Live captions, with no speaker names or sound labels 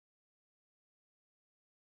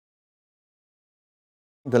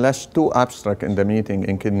The last two abstracts in the meeting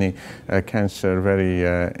in kidney cancer, very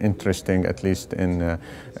interesting, at least in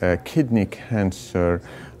kidney cancer.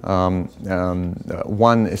 One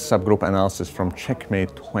is subgroup analysis from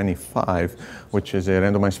CheckMate 25, which is a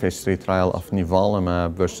randomized phase 3 trial of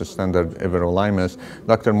nivolumab versus standard everolimus.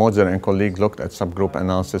 Dr. Moser and colleagues looked at subgroup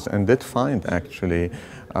analysis and did find actually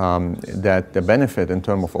that the benefit in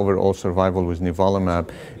terms of overall survival with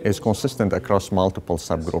nivolumab is consistent across multiple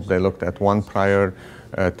subgroups. They looked at one prior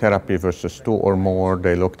therapy versus two or more.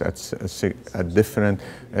 They looked at a different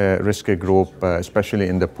risk group, especially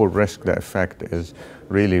in the poor risk. The effect is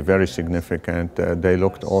really very significant. They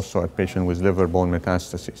looked also at patients with liver bone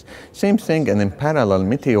metastases. Same thing, and in parallel,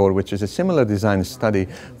 METEOR, which is a similar design study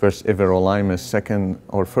versus everolimus, second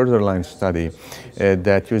or further line study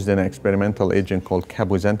that used an experimental agent called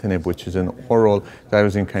cabozantinib, which is an oral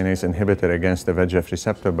tyrosine kinase inhibitor against the VEGF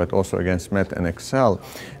receptor, but also against MET and XL.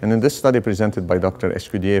 And in this study presented by Dr.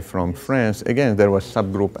 ASCO GU from France, again, there was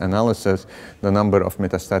subgroup analysis, the number of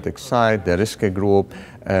metastatic sites, the risk group,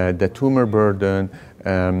 the tumor burden,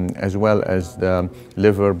 as well as the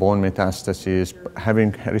liver bone metastases,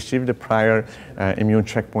 having received a prior immune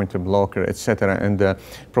checkpoint blocker, etc. And the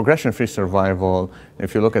progression-free survival,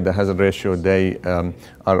 if you look at the hazard ratio, they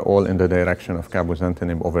are all in the direction of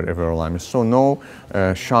cabozantinib over everolimus. So no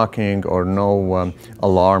shocking or no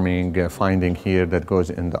alarming finding here that goes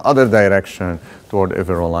in the other direction toward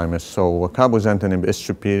everolimus. So cabozantinib is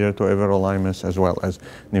superior to everolimus as well as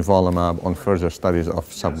nivolumab on further studies of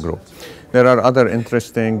subgroup. There are other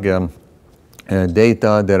interesting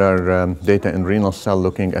data. There are data in renal cell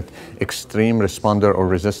looking at extreme responder or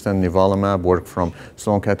resistant nivolumab, work from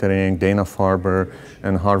Sloan Kettering, Dana-Farber,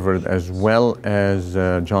 and Harvard, as well as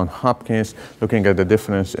Johns Hopkins, looking at the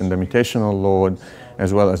difference in the mutational load,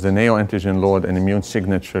 as well as the neoantigen load and immune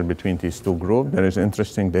signature between these two groups. There is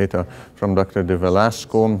interesting data from Dr. De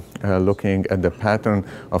Velasco looking at the pattern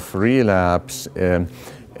of relapse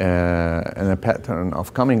and a pattern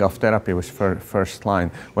of coming off therapy with first line,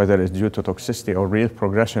 whether it's due to toxicity or real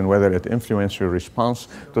progression, whether it influences your response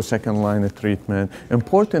to second line treatment.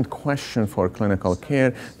 Important question for clinical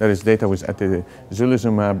care. There is data with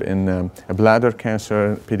atezolizumab in bladder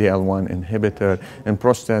cancer, PD-L1 inhibitor. In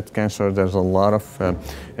prostate cancer, there's a lot of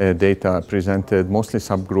data presented, mostly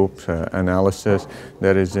subgroup analysis.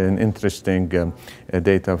 There is an interesting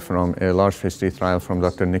data from a large phase 3 trial from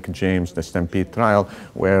Dr. Nick James, the STAMPEDE trial,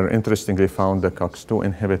 where interestingly found the COX-2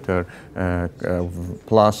 inhibitor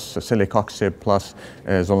plus celecoxib plus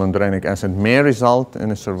zoledronic acid may result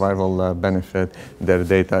in a survival benefit. Their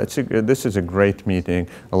data. This is a great meeting,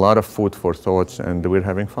 a lot of food for thoughts, and we're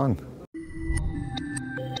having fun.